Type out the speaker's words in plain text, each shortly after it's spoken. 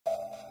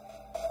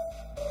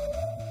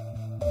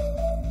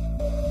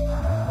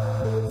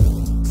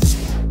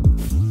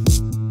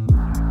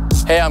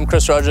Hey, I'm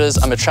Chris Rogers.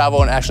 I'm a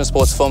travel and action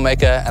sports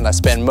filmmaker, and I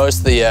spend most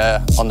of the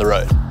year on the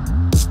road.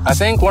 I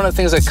think one of the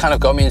things that kind of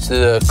got me into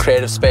the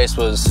creative space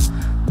was,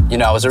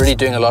 I was already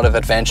doing a lot of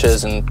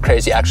adventures and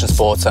crazy action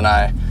sports, and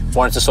I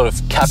wanted to sort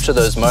of capture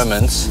those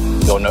moments,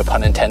 or no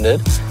pun intended,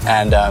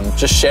 and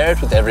just share it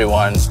with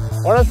everyone.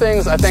 One of the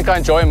things I think I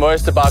enjoy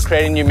most about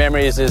creating new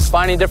memories is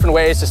finding different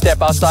ways to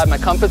step outside my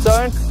comfort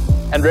zone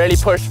and really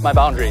push my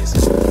boundaries.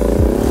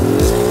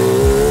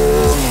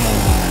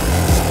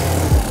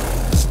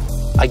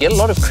 I get a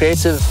lot of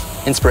creative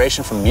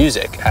inspiration from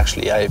music,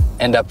 actually. I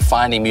end up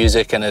finding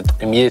music and it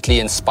immediately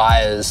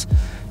inspires,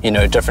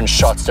 different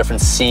shots,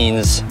 different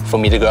scenes for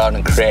me to go out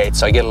and create.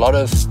 So I get a lot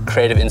of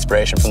creative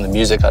inspiration from the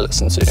music I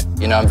listen to.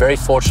 I'm very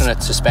fortunate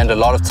to spend a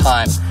lot of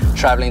time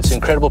traveling to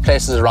incredible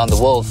places around the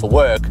world for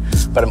work,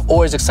 but I'm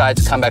always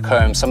excited to come back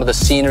home. Some of the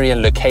scenery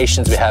and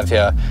locations we have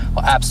here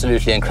are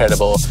absolutely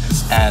incredible.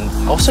 And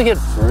I also get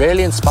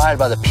really inspired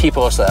by the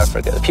people of South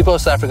Africa. The people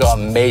of South Africa are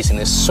amazing.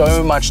 There's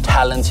so much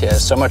talent here,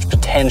 so much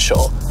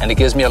potential, and it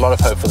gives me a lot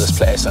of hope for this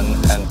place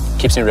and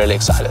keeps me really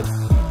excited.